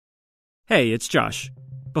Hey, it's Josh.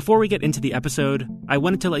 Before we get into the episode, I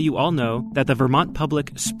wanted to let you all know that the Vermont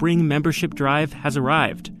Public Spring Membership Drive has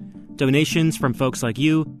arrived. Donations from folks like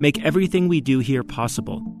you make everything we do here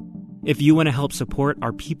possible. If you want to help support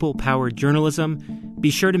our people-powered journalism,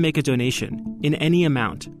 be sure to make a donation in any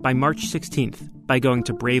amount by March 16th by going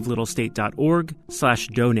to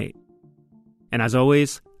bravelittlestate.org/donate. And as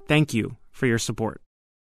always, thank you for your support.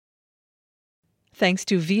 Thanks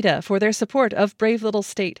to VITA for their support of Brave Little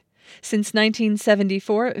State. Since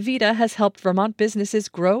 1974, VITA has helped Vermont businesses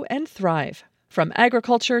grow and thrive. From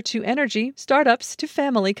agriculture to energy, startups to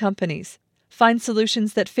family companies. Find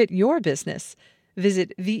solutions that fit your business.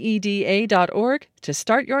 Visit VEDA.org to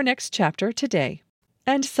start your next chapter today.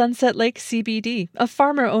 And Sunset Lake CBD, a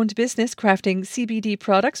farmer-owned business crafting CBD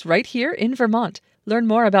products right here in Vermont. Learn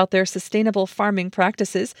more about their sustainable farming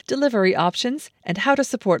practices, delivery options, and how to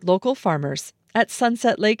support local farmers at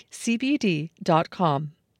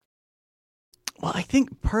sunsetlakecbd.com. Well, I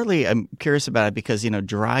think partly I'm curious about it because,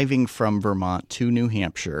 driving from Vermont to New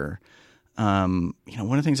Hampshire, one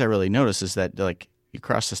of the things I really notice is that, you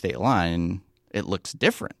cross the state line, it looks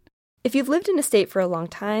different. If you've lived in a state for a long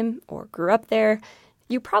time or grew up there,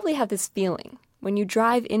 you probably have this feeling. When you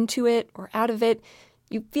drive into it or out of it,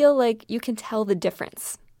 you feel like you can tell the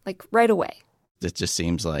difference, right away. It just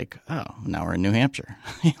seems like, oh, now we're in New Hampshire.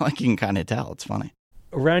 You can kind of tell. It's funny.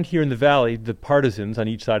 Around here in the valley, the partisans on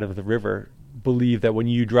each side of the river believe that when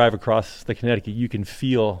you drive across the Connecticut, you can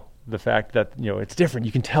feel the fact that, it's different.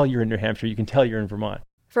 You can tell you're in New Hampshire. You can tell you're in Vermont.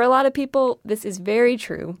 For a lot of people, this is very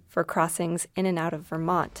true for crossings in and out of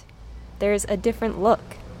Vermont. There's a different look.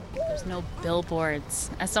 There's no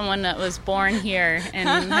billboards. As someone that was born here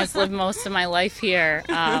and has lived most of my life here,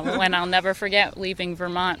 when I'll never forget leaving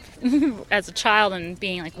Vermont as a child and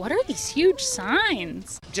being like, what are these huge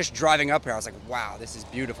signs? Just driving up here, I was like, wow, this is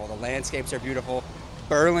beautiful. The landscapes are beautiful.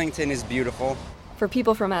 Burlington is beautiful. For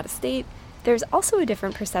people from out of state, there's also a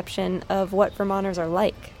different perception of what Vermonters are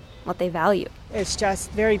like, what they value. It's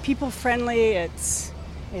just very people-friendly. It's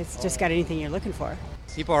just got anything you're looking for.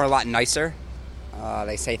 People are a lot nicer.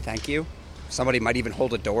 They say thank you. Somebody might even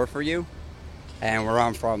hold a door for you. And where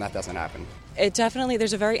I'm from, that doesn't happen.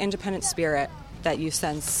 There's a very independent spirit that you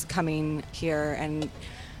sense coming here. And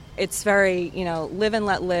it's very, live and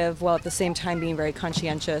let live, while at the same time being very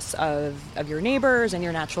conscientious of your neighbors and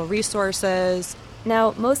your natural resources.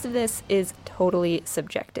 Now, most of this is totally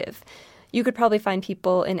subjective. You could probably find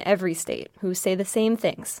people in every state who say the same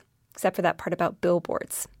things, except for that part about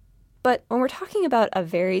billboards. But when we're talking about a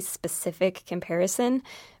very specific comparison,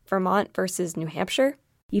 Vermont versus New Hampshire,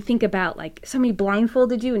 you think about somebody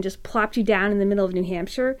blindfolded you and just plopped you down in the middle of New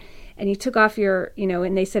Hampshire, and you took off your,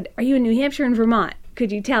 and they said, are you in New Hampshire or in Vermont?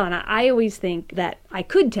 Could you tell? And I always think that I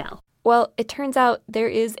could tell. Well, it turns out there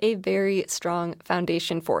is a very strong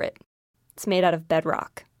foundation for it. It's made out of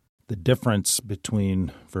bedrock. The difference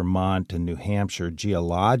between Vermont and New Hampshire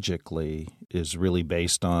geologically is really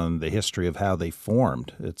based on the history of how they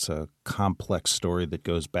formed. It's a complex story that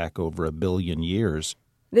goes back over 1 billion years.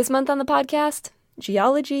 This month on the podcast,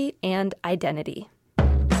 geology and identity.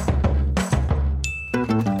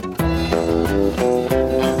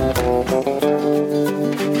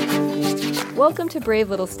 Welcome to Brave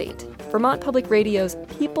Little State, Vermont Public Radio's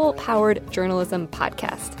people-powered journalism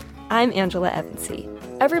podcast. I'm Angela Evansy.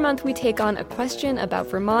 Every month we take on a question about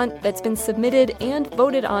Vermont that's been submitted and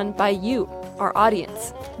voted on by you, our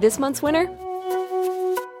audience. This month's winner?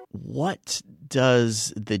 What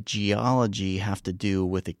does the geology have to do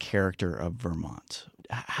with the character of Vermont?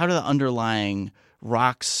 How do the underlying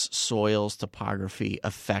rocks, soils, topography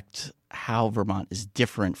affect how Vermont is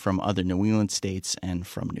different from other New England states and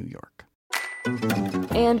from New York?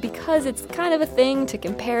 And because it's kind of a thing to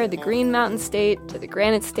compare the Green Mountain State to the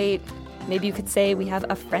Granite State, maybe you could say we have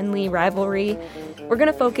a friendly rivalry, we're going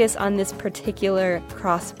to focus on this particular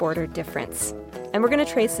cross-border difference. And we're going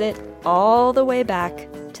to trace it all the way back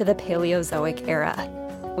to the Paleozoic era.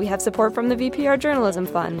 We have support from the VPR Journalism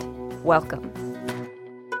Fund. Welcome.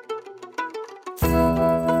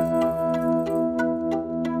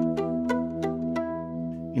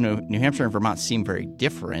 New Hampshire and Vermont seem very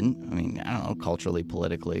different. I mean, I don't know, culturally,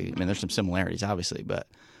 politically. I mean, there's some similarities, obviously, but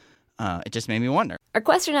it just made me wonder. Our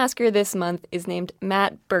question asker this month is named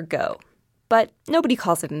Matt Burgo, but nobody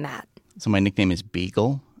calls him Matt. So my nickname is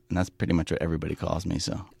Beagle, and that's pretty much what everybody calls me.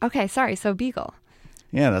 So Okay, sorry, so Beagle.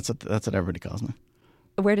 Yeah, that's what everybody calls me.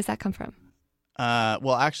 Where does that come from?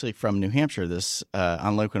 Well, actually, from New Hampshire. This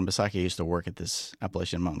on Lake Winnipesaukee, I used to work at this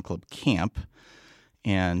Appalachian Mountain Club camp,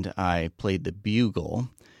 and I played the bugle.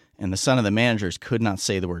 And the son of the managers could not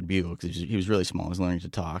say the word bugle because he was really small. He was learning to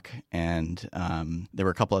talk, and there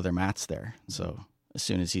were a couple other Matts there. So as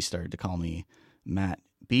soon as he started to call me Matt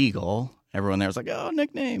Beagle, everyone there was like, oh,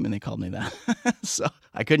 nickname. And they called me that. So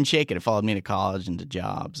I couldn't shake it. It followed me to college and to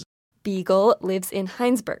jobs. Beagle lives in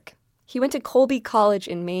Heinsberg. He went to Colby College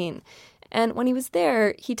in Maine. And when he was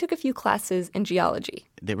there, he took a few classes in geology.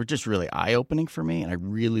 They were just really eye-opening for me, and I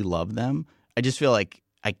really loved them. I just feel like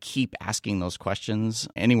I keep asking those questions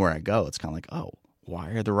anywhere I go. It's kind of like, oh, why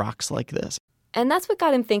are the rocks like this? And that's what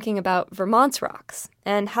got him thinking about Vermont's rocks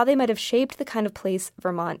and how they might have shaped the kind of place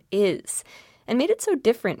Vermont is and made it so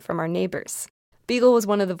different from our neighbors. Beagle was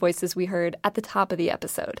one of the voices we heard at the top of the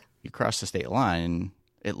episode. You cross the state line,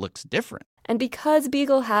 it looks different. And because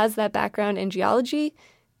Beagle has that background in geology,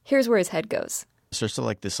 here's where his head goes. So it's sort of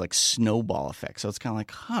like this snowball effect. So it's kind of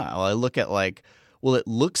like, well, I look at well, it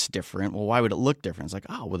looks different. Well, why would it look different? It's like,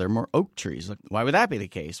 oh, well, there are more oak trees. Like, why would that be the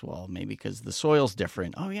case? Well, maybe because the soil's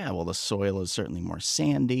different. Oh, yeah, well, the soil is certainly more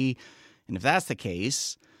sandy. And if that's the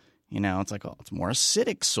case, it's like, oh, it's more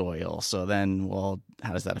acidic soil. So then, well,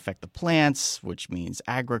 how does that affect the plants, which means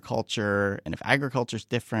agriculture? And if agriculture's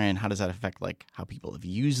different, how does that affect how people have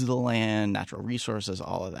used the land, natural resources,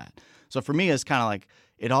 all of that? So for me, it's kind of like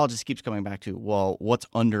it all just keeps coming back to, well, what's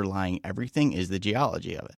underlying everything is the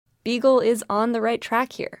geology of it. Beagle is on the right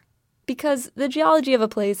track here because the geology of a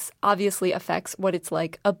place obviously affects what it's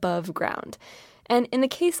like above ground. And in the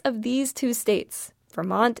case of these two states,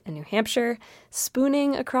 Vermont and New Hampshire,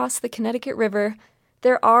 spooning across the Connecticut River,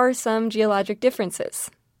 there are some geologic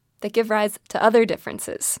differences that give rise to other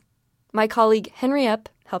differences. My colleague Henry Epp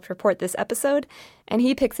helped report this episode, and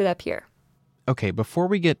he picks it up here. Okay, before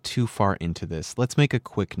we get too far into this, let's make a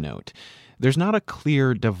quick note. There's not a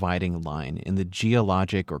clear dividing line in the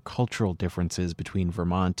geologic or cultural differences between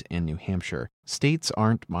Vermont and New Hampshire. States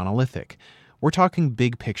aren't monolithic. We're talking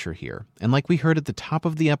big picture here. And like we heard at the top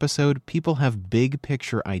of the episode, people have big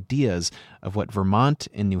picture ideas of what Vermont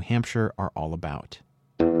and New Hampshire are all about.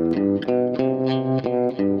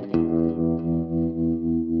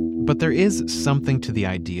 But there is something to the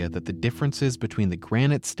idea that the differences between the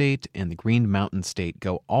Granite State and the Green Mountain State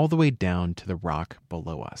go all the way down to the rock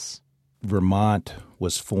below us. Vermont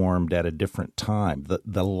was formed at a different time.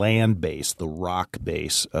 The land base, the rock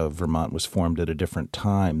base of Vermont was formed at a different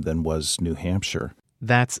time than was New Hampshire.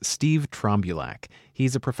 That's Steve Trombulak.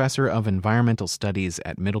 He's a professor of environmental studies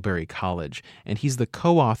at Middlebury College, and he's the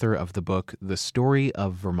co-author of the book The Story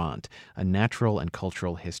of Vermont, A Natural and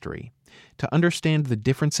Cultural History. To understand the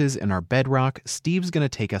differences in our bedrock, Steve's going to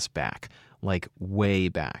take us back, way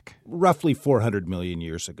back. Roughly 400 million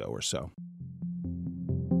years ago or so.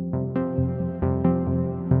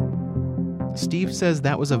 Steve says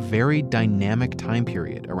that was a very dynamic time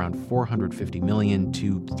period, around 450 million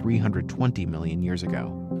to 320 million years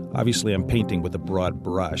ago. Obviously, I'm painting with a broad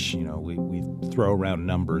brush. We throw around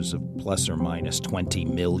numbers of plus or minus 20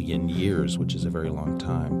 million years, which is a very long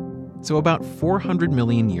time. So about 400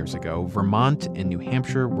 million years ago, Vermont and New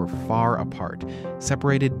Hampshire were far apart,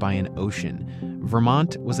 separated by an ocean.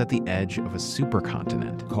 Vermont was at the edge of a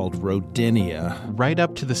supercontinent called Rodinia, right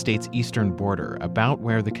up to the state's eastern border, about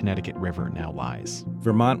where the Connecticut River now lies.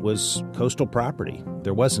 Vermont was coastal property.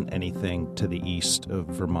 There wasn't anything to the east of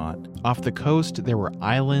Vermont. Off the coast, there were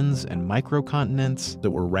islands and microcontinents that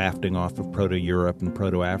were rafting off of Proto-Europe and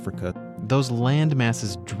Proto-Africa. Those land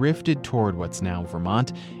masses drifted toward what's now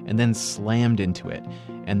Vermont and then slammed into it.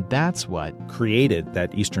 And that's what created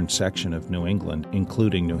that eastern section of New England,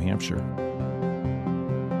 including New Hampshire.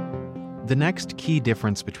 The next key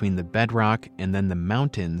difference between the bedrock and then the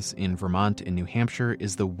mountains in Vermont and New Hampshire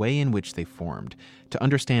is the way in which they formed. To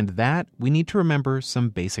understand that, we need to remember some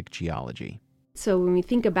basic geology. So when we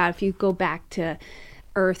think about if you go back to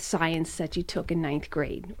earth science that you took in 9th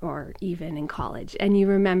grade or even in college, and you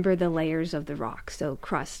remember the layers of the rock, so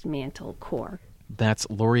crust, mantle, core. That's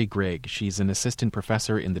Lori Grigg. She's an assistant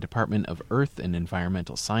professor in the Department of Earth and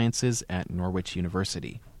Environmental Sciences at Norwich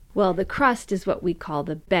University. Well, the crust is what we call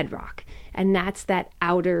the bedrock, and that's that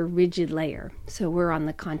outer rigid layer. So we're on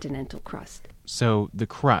the continental crust. So the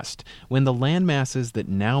crust, when the land masses that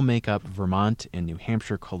now make up Vermont and New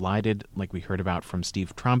Hampshire collided, like we heard about from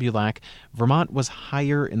Steve Trombulak, Vermont was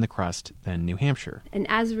higher in the crust than New Hampshire. And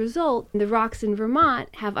as a result, the rocks in Vermont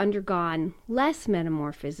have undergone less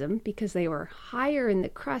metamorphism because they were higher in the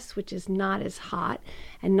crust, which is not as hot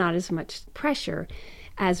and not as much pressure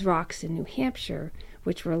as rocks in New Hampshire,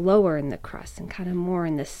 which were lower in the crust and kind of more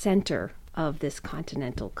in the center of this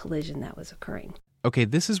continental collision that was occurring. Okay,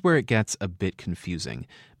 this is where it gets a bit confusing.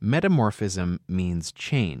 Metamorphism means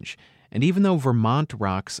change. And even though Vermont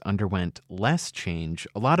rocks underwent less change,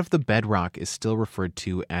 a lot of the bedrock is still referred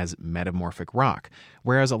to as metamorphic rock,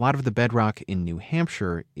 whereas a lot of the bedrock in New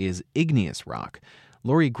Hampshire is igneous rock.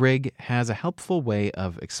 Lori Grigg has a helpful way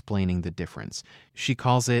of explaining the difference. She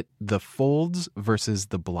calls it the folds versus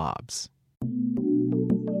the blobs.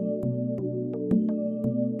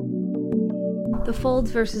 The folds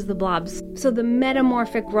versus the blobs. So the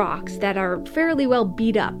metamorphic rocks that are fairly well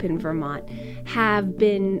beat up in Vermont have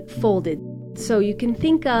been folded. So you can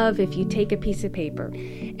think of if you take a piece of paper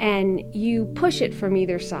and you push it from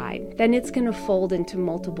either side, then it's going to fold into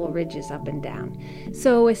multiple ridges up and down.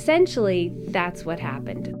 So essentially, that's what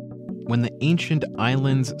happened. When the ancient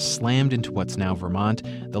islands slammed into what's now Vermont,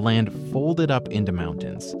 the land folded up into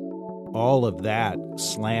mountains. All of that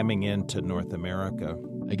slamming into North America.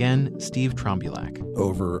 Again, Steve Trombielak.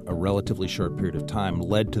 Over a relatively short period of time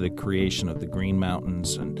led to the creation of the Green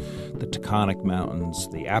Mountains and the Taconic Mountains,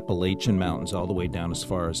 the Appalachian Mountains, all the way down as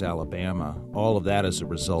far as Alabama. All of that as a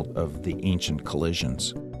result of the ancient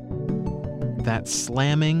collisions. That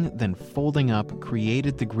slamming, then folding up,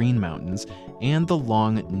 created the Green Mountains and the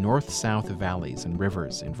long north-south valleys and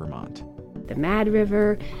rivers in Vermont. The Mad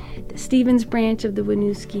River, the Stevens branch of the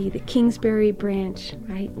Winooski, the Kingsbury branch,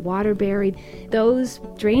 right, Waterbury. Those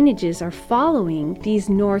drainages are following these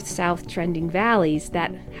north-south trending valleys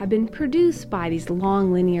that have been produced by these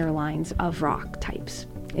long linear lines of rock types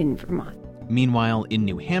in Vermont. Meanwhile, in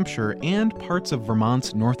New Hampshire and parts of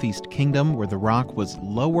Vermont's Northeast Kingdom where the rock was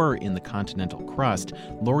lower in the continental crust,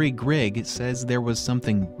 Lori Grigg says there was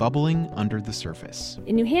something bubbling under the surface.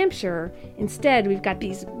 In New Hampshire, instead, we've got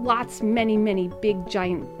these many big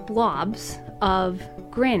giant blobs of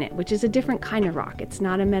granite, which is a different kind of rock. It's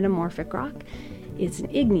not a metamorphic rock. It's an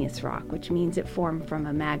igneous rock, which means it formed from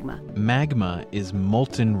a magma. Magma is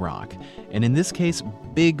molten rock, and in this case,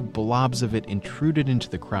 big blobs of it intruded into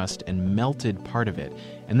the crust and melted part of it,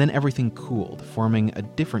 and then everything cooled, forming a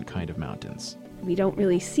different kind of mountains. We don't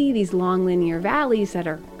really see these long linear valleys that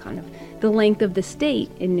are kind of the length of the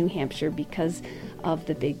state in New Hampshire because of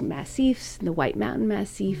the big massifs, the White Mountain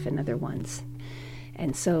Massif and other ones.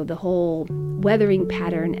 And so the whole weathering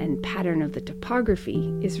pattern and pattern of the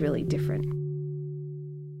topography is really different.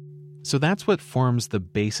 So that's what forms the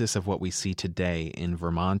basis of what we see today in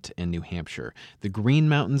Vermont and New Hampshire. The Green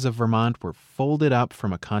Mountains of Vermont were folded up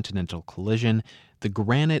from a continental collision. The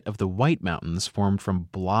granite of the White Mountains formed from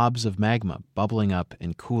blobs of magma bubbling up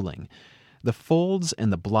and cooling. The folds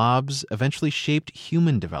and the blobs eventually shaped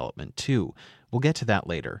human development, too. We'll get to that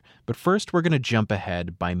later. But first, we're going to jump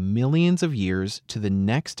ahead by millions of years to the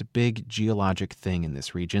next big geologic thing in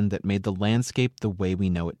this region that made the landscape the way we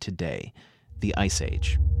know it today, the Ice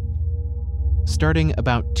Age. Starting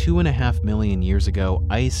about 2.5 million years ago,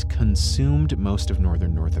 ice consumed most of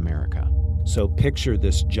northern North America. So picture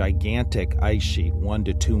this gigantic ice sheet, 1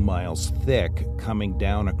 to 2 miles thick, coming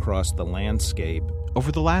down across the landscape.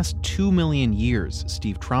 Over the last 2 million years,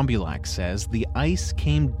 Steve Trombielak says, the ice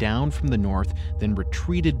came down from the north, then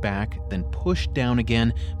retreated back, then pushed down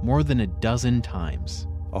again more than a dozen times.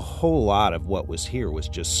 A whole lot of what was here was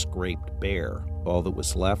just scraped bare. All that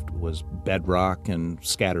was left was bedrock and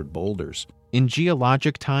scattered boulders. In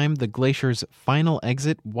geologic time, the glacier's final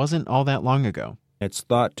exit wasn't all that long ago. It's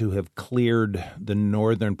thought to have cleared the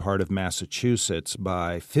northern part of Massachusetts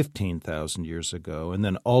by 15,000 years ago, and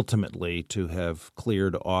then ultimately to have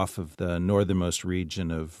cleared off of the northernmost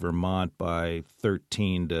region of Vermont by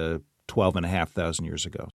 13 to 12,500 years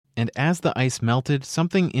ago. And as the ice melted,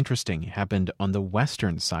 something interesting happened on the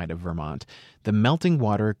western side of Vermont. The melting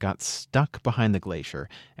water got stuck behind the glacier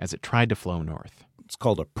as it tried to flow north. It's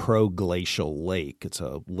called a proglacial lake. It's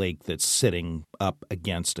a lake that's sitting up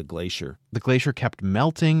against a glacier. The glacier kept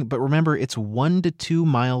melting, but remember, it's 1 to 2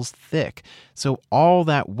 miles thick, so all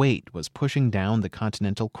that weight was pushing down the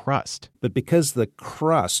continental crust. But because the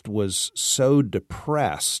crust was so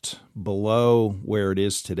depressed below where it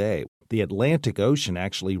is today, the Atlantic Ocean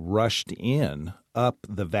actually rushed in up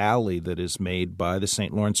the valley that is made by the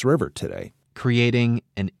St. Lawrence River today, creating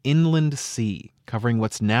an inland sea covering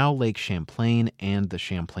what's now Lake Champlain and the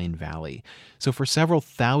Champlain Valley. So for several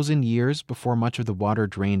thousand years before much of the water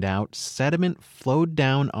drained out, sediment flowed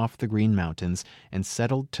down off the Green Mountains and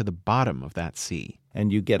settled to the bottom of that sea.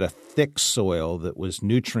 And you get a thick soil that was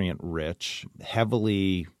nutrient-rich,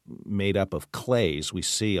 heavily made up of clays. We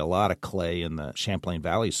see a lot of clay in the Champlain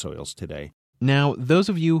Valley soils today. Now, those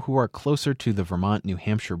of you who are closer to the Vermont-New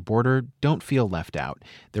Hampshire border don't feel left out.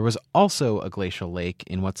 There was also a glacial lake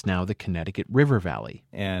in what's now the Connecticut River Valley.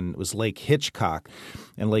 And it was Lake Hitchcock.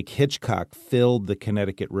 And Lake Hitchcock filled the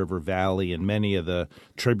Connecticut River Valley and many of the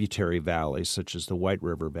tributary valleys, such as the White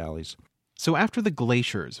River valleys. So after the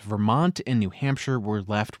glaciers, Vermont and New Hampshire were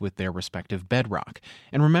left with their respective bedrock.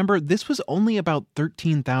 And remember, this was only about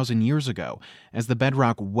 13,000 years ago. As the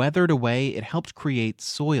bedrock weathered away, it helped create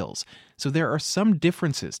soils. So there are some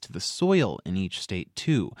differences to the soil in each state,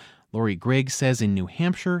 too. Lori Grigg says in New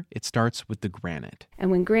Hampshire, it starts with the granite. And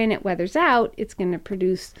when granite weathers out, it's going to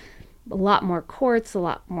produce a lot more quartz, a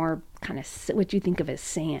lot more kind of what you think of as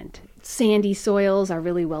sand. Sandy soils are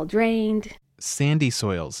really well drained. Sandy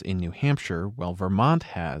soils in New Hampshire, while Vermont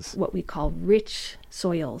has what we call rich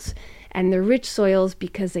soils. And they're rich soils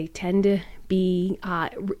because they tend to be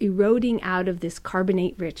eroding out of this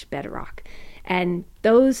carbonate-rich bedrock. And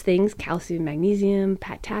those things, calcium, magnesium,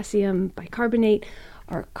 potassium, bicarbonate,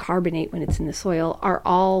 or carbonate when it's in the soil, are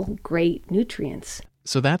all great nutrients.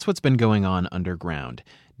 So that's what's been going on underground.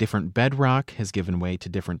 Different bedrock has given way to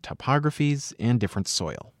different topographies and different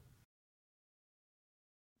soil.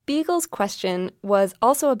 Beagle's question was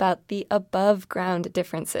also about the above-ground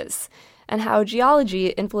differences and how geology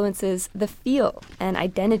influences the feel and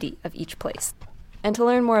identity of each place. And to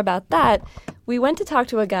learn more about that, we went to talk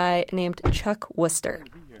to a guy named Chuck Worcester.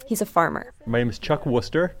 He's a farmer. My name is Chuck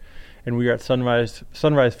Worcester, and we are at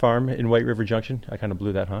Sunrise Farm in White River Junction. I kind of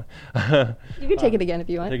blew that, huh? You can take it again if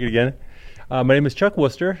you want. Take it again. My name is Chuck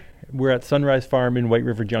Worcester. We're at Sunrise Farm in White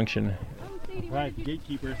River Junction. Right,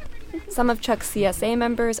 gatekeeper. Some of Chuck's CSA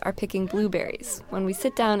members are picking blueberries when we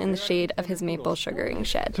sit down in the shade of his maple sugaring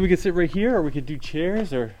shed. So we could sit right here, or we could do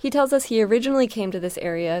chairs, or... He tells us he originally came to this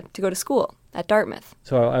area to go to school at Dartmouth.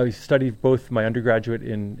 So I studied both my undergraduate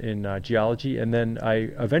in geology, and then I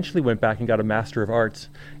eventually went back and got a Master of Arts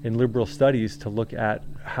in Liberal Studies to look at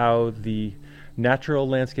how the natural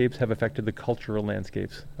landscapes have affected the cultural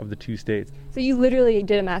landscapes of the two states. So you literally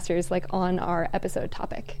did a master's on our episode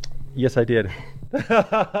topic. Yes, I did.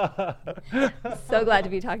 So glad to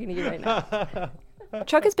be talking to you right now.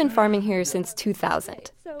 Chuck has been farming here since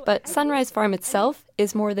 2000, but Sunrise Farm itself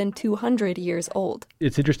is more than 200 years old.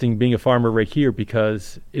 It's interesting being a farmer right here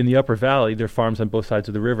because in the Upper Valley, there are farms on both sides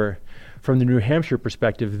of the river. From the New Hampshire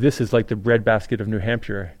perspective, this is like the breadbasket of New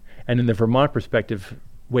Hampshire. And in the Vermont perspective,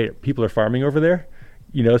 wait, people are farming over there?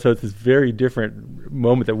 So it's this very different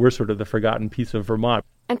moment that we're sort of the forgotten piece of Vermont.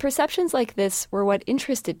 And perceptions like this were what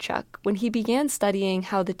interested Chuck when he began studying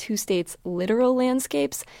how the two states' literal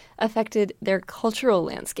landscapes affected their cultural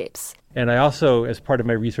landscapes. And I also, as part of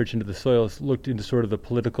my research into the soils, looked into sort of the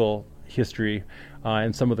political history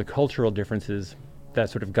and some of the cultural differences that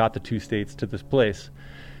sort of got the two states to this place.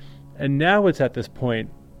 And now it's at this point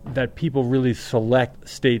that people really select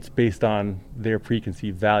states based on their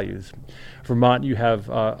preconceived values. Vermont, you have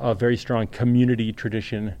a very strong community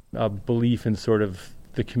tradition, a belief in sort of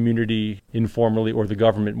the community informally or the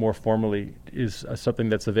government more formally is something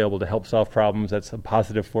that's available to help solve problems. That's a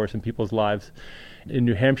positive force in people's lives. In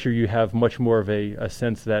New Hampshire, you have much more of a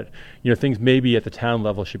sense that things maybe at the town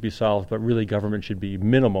level should be solved, but really government should be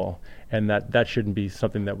minimal, and that shouldn't be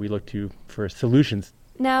something that we look to for solutions.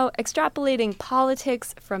 Now, extrapolating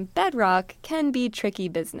politics from bedrock can be tricky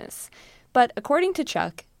business. But according to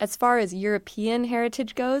Chuck, as far as European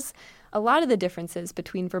heritage goes, a lot of the differences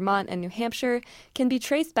between Vermont and New Hampshire can be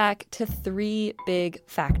traced back to three big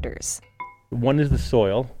factors. One is the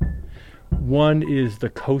soil, one is the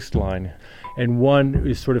coastline, and one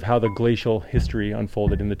is sort of how the glacial history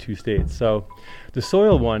unfolded in the two states. So the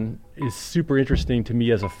soil one is super interesting to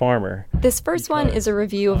me as a farmer. This first one is a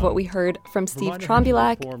review of what we heard from Steve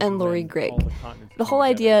Trombilac and Lori Grigg. The whole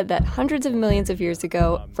idea that hundreds of millions of years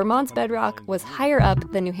ago, Vermont's bedrock was higher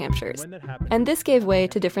up than New Hampshire's. And this gave way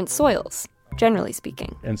to different soils, generally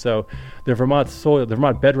speaking. And so the Vermont soil, the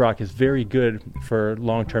Vermont bedrock is very good for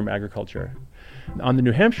long-term agriculture. On the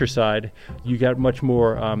New Hampshire side, you got much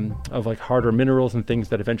more of harder minerals and things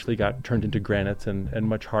that eventually got turned into granites and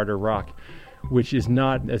much harder rock, which is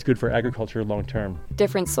not as good for agriculture long term.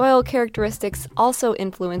 Different soil characteristics also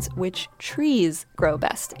influence which trees grow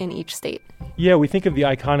best in each state. Yeah, we think of the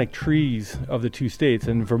iconic trees of the two states,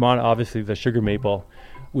 and Vermont, obviously, the sugar maple,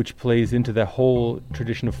 which plays into the whole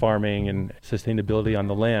tradition of farming and sustainability on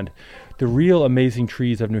the land. The real amazing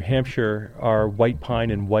trees of New Hampshire are white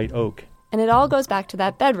pine and white oak. And it all goes back to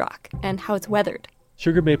that bedrock and how it's weathered.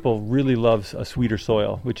 Sugar maple really loves a sweeter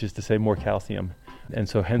soil, which is to say more calcium, and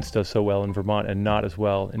so hence does so well in Vermont and not as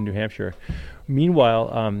well in New Hampshire. Meanwhile,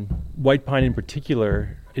 white pine in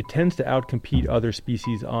particular, it tends to outcompete other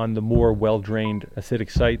species on the more well-drained acidic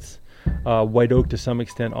sites. White oak, to some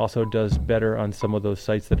extent, also does better on some of those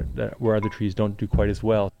sites that where other trees don't do quite as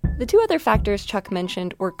well. The two other factors Chuck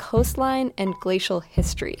mentioned were coastline and glacial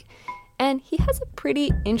history. And he has a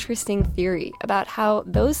pretty interesting theory about how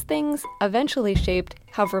those things eventually shaped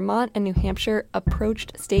how Vermont and New Hampshire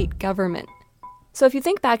approached state government. So if you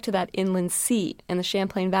think back to that inland sea in the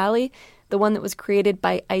Champlain Valley, the one that was created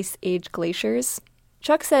by Ice Age glaciers,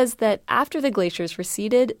 Chuck says that after the glaciers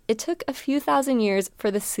receded, it took a few thousand years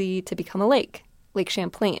for the sea to become a lake, Lake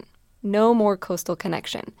Champlain. No more coastal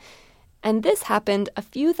connection. And this happened a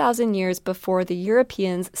few thousand years before the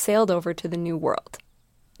Europeans sailed over to the New World.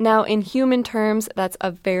 Now, in human terms, that's a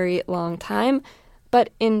very long time, but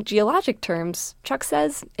in geologic terms, Chuck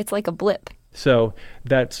says it's like a blip. So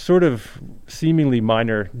that sort of seemingly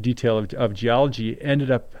minor detail of geology ended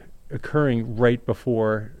up occurring right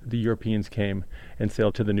before the Europeans came and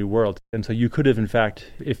sailed to the New World. And so you could have, in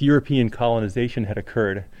fact, if European colonization had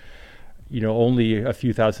occurred, only a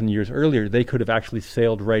few thousand years earlier, they could have actually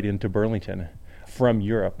sailed right into Burlington from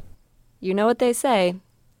Europe. You know what they say,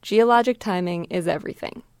 geologic timing is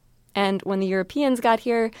everything. And when the Europeans got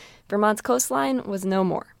here, Vermont's coastline was no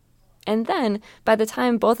more. And then, by the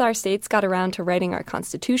time both our states got around to writing our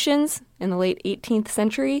constitutions in the late 18th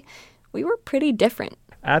century, we were pretty different.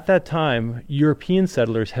 At that time, European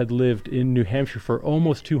settlers had lived in New Hampshire for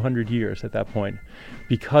almost 200 years at that point,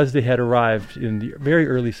 because they had arrived in the very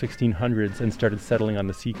early 1600s and started settling on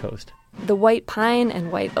the seacoast. The white pine and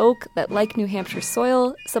white oak that, like New Hampshire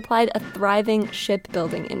soil, supplied a thriving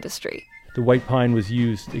shipbuilding industry. The white pine was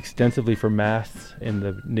used extensively for masts in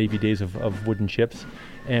the Navy days of wooden ships,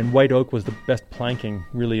 and white oak was the best planking,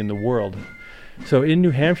 really, in the world. So in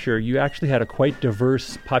New Hampshire, you actually had a quite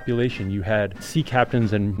diverse population. You had sea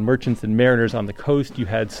captains and merchants and mariners on the coast. You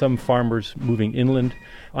had some farmers moving inland.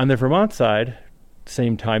 On the Vermont side,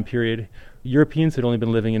 same time period, Europeans had only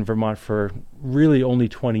been living in Vermont for really only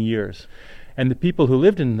 20 years. And the people who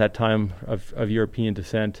lived in that time of European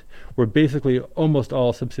descent were basically almost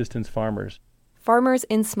all subsistence farmers. Farmers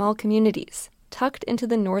in small communities, tucked into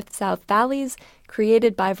the north-south valleys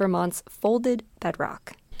created by Vermont's folded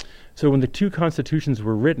bedrock. So when the two constitutions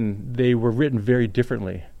were written, they were written very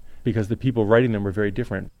differently because the people writing them were very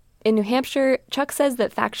different. In New Hampshire, Chuck says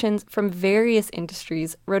that factions from various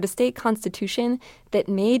industries wrote a state constitution that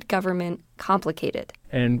made government complicated.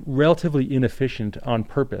 And relatively inefficient on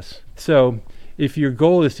purpose. So if your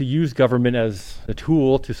goal is to use government as a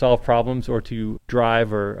tool to solve problems or to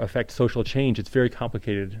drive or affect social change, it's very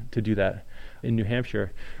complicated to do that in New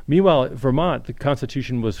Hampshire. Meanwhile, Vermont, the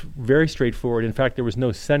Constitution was very straightforward. In fact, there was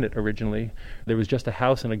no Senate originally. There was just a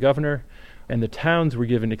House and a governor, and the towns were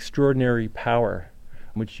given extraordinary power,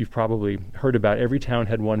 which you've probably heard about. Every town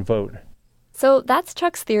had one vote. So that's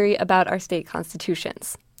Chuck's theory about our state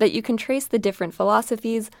constitutions, that you can trace the different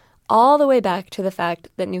philosophies all the way back to the fact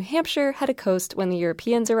that New Hampshire had a coast when the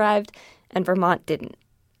Europeans arrived and Vermont didn't,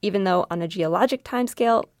 even though on a geologic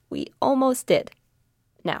timescale, we almost did.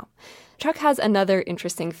 Now, Chuck has another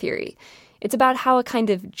interesting theory. It's about how a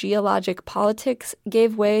kind of geologic politics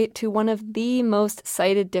gave way to one of the most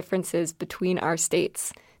cited differences between our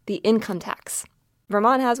states, the income tax.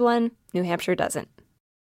 Vermont has one, New Hampshire doesn't.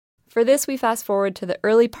 For this, we fast forward to the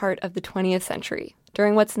early part of the 20th century,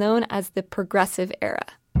 during what's known as the Progressive Era.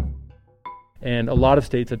 And a lot of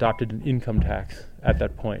states adopted an income tax at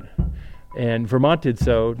that point. And Vermont did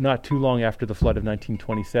so not too long after the flood of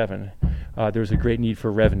 1927. There was a great need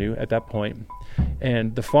for revenue at that point.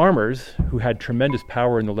 And the farmers, who had tremendous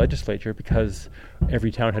power in the legislature because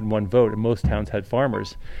every town had one vote and most towns had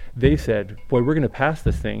farmers, they said, boy, we're going to pass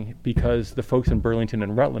this thing because the folks in Burlington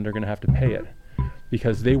and Rutland are going to have to pay it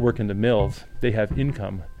because they work in the mills, they have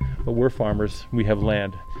income, but we're farmers, we have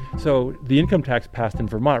land. So the income tax passed in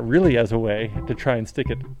Vermont really as a way to try and stick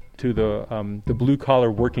it to the blue-collar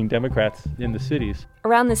working Democrats in the cities.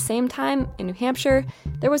 Around the same time, in New Hampshire,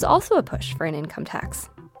 there was also a push for an income tax,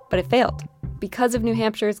 but it failed. Because of New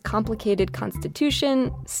Hampshire's complicated constitution,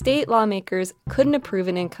 state lawmakers couldn't approve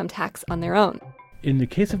an income tax on their own. In the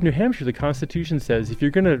case of New Hampshire, the Constitution says if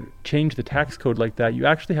you're going to change the tax code like that, you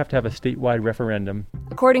actually have to have a statewide referendum.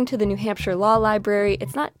 According to the New Hampshire Law Library,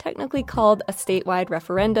 it's not technically called a statewide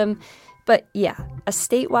referendum, but yeah, a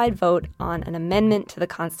statewide vote on an amendment to the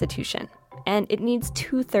Constitution. And it needs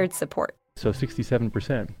 2/3 support. So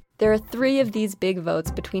 67%. There are 3 of these big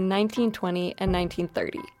votes between 1920 and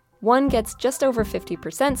 1930. One gets just over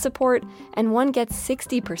 50% support, and one gets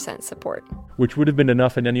 60% support. Which would have been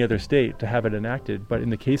enough in any other state to have it enacted, but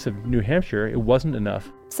in the case of New Hampshire, it wasn't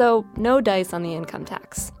enough. So, no dice on the income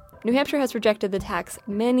tax. New Hampshire has rejected the tax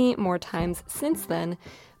many more times since then,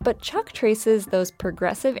 but Chuck traces those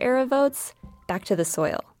progressive era votes back to the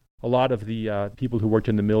soil. A lot of the people who worked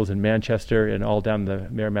in the mills in Manchester and all down the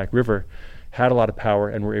Merrimack River had a lot of power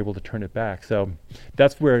and were able to turn it back. So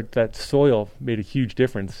that's where that soil made a huge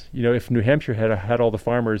difference. If New Hampshire had all the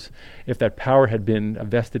farmers, if that power had been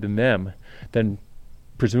vested in them, then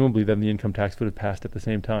presumably then the income tax would have passed at the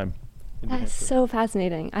same time. That's so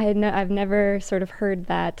fascinating. I've never sort of heard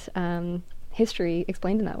that history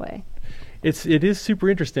explained in that way. It is super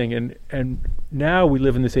interesting, and now we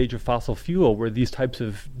live in this age of fossil fuel where these types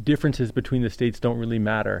of differences between the states don't really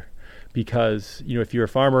matter, because if you're a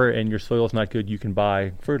farmer and your soil's not good, you can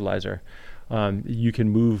buy fertilizer. You can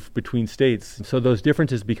move between states, so those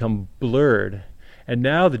differences become blurred. And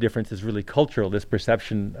now the difference is really cultural, this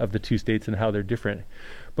perception of the two states and how they're different.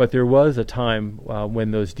 But there was a time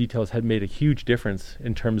when those details had made a huge difference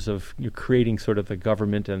in terms of creating sort of the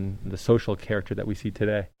government and the social character that we see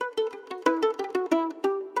today.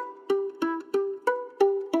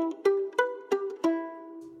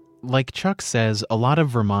 Like Chuck says, a lot of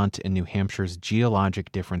Vermont and New Hampshire's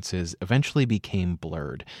geologic differences eventually became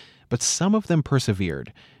blurred, but some of them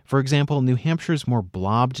persevered. For example, New Hampshire's more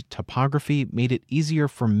blobbed topography made it easier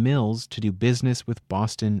for mills to do business with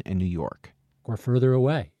Boston and New York. Or further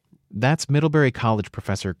away. That's Middlebury College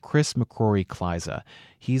professor Chris McCrory-Kleiza.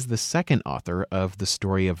 He's the second author of The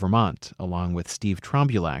Story of Vermont, along with Steve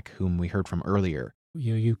Trombulak, whom we heard from earlier.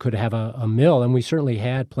 You could have a mill, and we certainly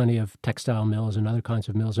had plenty of textile mills and other kinds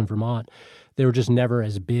of mills in Vermont. They were just never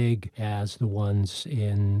as big as the ones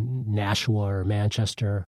in Nashua or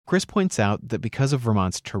Manchester. Chris points out that because of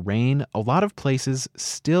Vermont's terrain, a lot of places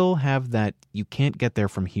still have that you can't get there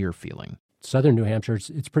from here feeling. Southern New Hampshire,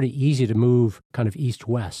 it's pretty easy to move kind of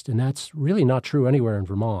east-west, and that's really not true anywhere in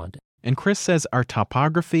Vermont. And Chris says our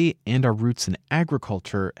topography and our roots in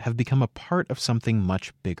agriculture have become a part of something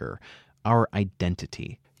much bigger, our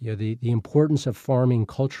identity. The importance of farming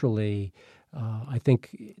culturally, I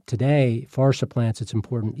think today far supplants its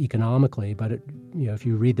importance economically, but if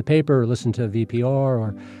you read the paper or listen to VPR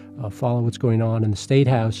or follow what's going on in the State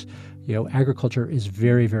House, agriculture is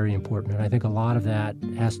very, very important. And I think a lot of that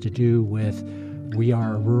has to do with we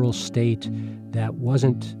are a rural state that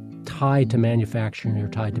wasn't tied to manufacturing or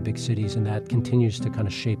tied to big cities, and that continues to kind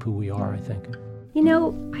of shape who we are, I think.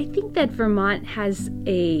 I think that Vermont has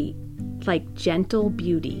a gentle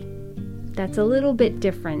beauty that's a little bit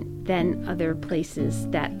different than other places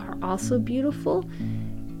that are also beautiful,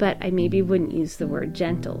 but I maybe wouldn't use the word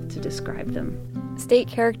gentle to describe them. State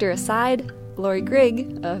character aside, Laurie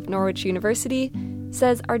Grigg of Norwich University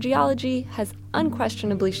says our geology has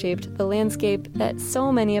unquestionably shaped the landscape that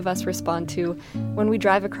so many of us respond to when we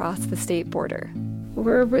drive across the state border.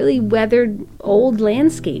 We're a really weathered old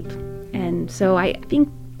landscape, and so I think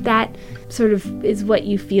that sort of is what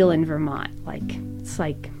you feel in Vermont. It's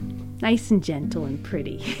nice and gentle and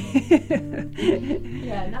pretty.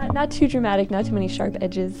 Yeah, not too dramatic, not too many sharp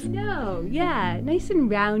edges. No, yeah, nice and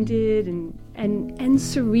rounded and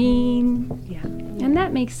serene. Yeah, and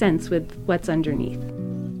that makes sense with what's underneath.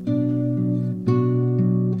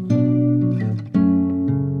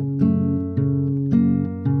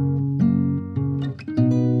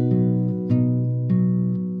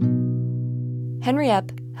 Henry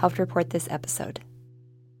Epp helped report this episode.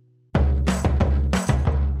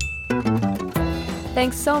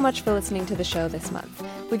 Thanks so much for listening to the show this month.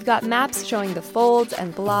 We've got maps showing the folds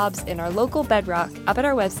and blobs in our local bedrock up at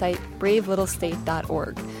our website,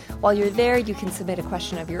 bravelittlestate.org. While you're there, you can submit a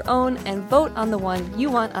question of your own and vote on the one you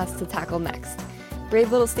want us to tackle next.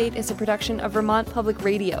 Brave Little State is a production of Vermont Public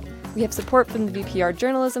Radio. We have support from the VPR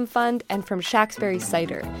Journalism Fund and from Shacksbury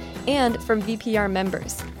Cider, and from VPR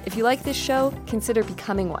members. If you like this show, consider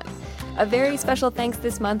becoming one. A very special thanks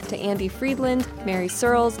this month to Andy Friedland, Mary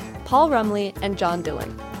Searles, Paul Rumley, and John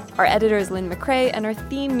Dillon. Our editor is Lynn McCrae, and our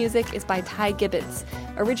theme music is by Ty Gibbons.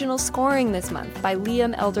 Original scoring this month by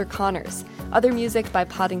Liam Elder Connors. Other music by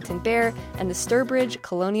Poddington Bear and the Sturbridge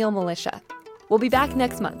Colonial Militia. We'll be back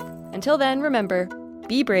next month. Until then, remember,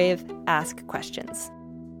 be brave, ask questions.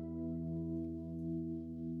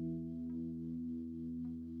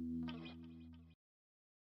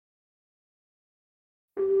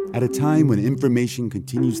 At a time when information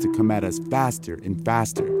continues to come at us faster and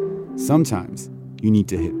faster, sometimes you need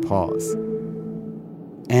to hit pause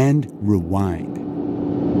and rewind.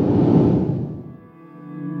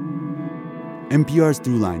 NPR's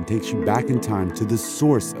Throughline takes you back in time to the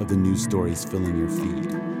source of the news stories filling your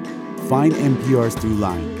feed. Find NPR's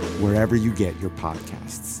Throughline wherever you get your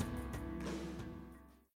podcasts.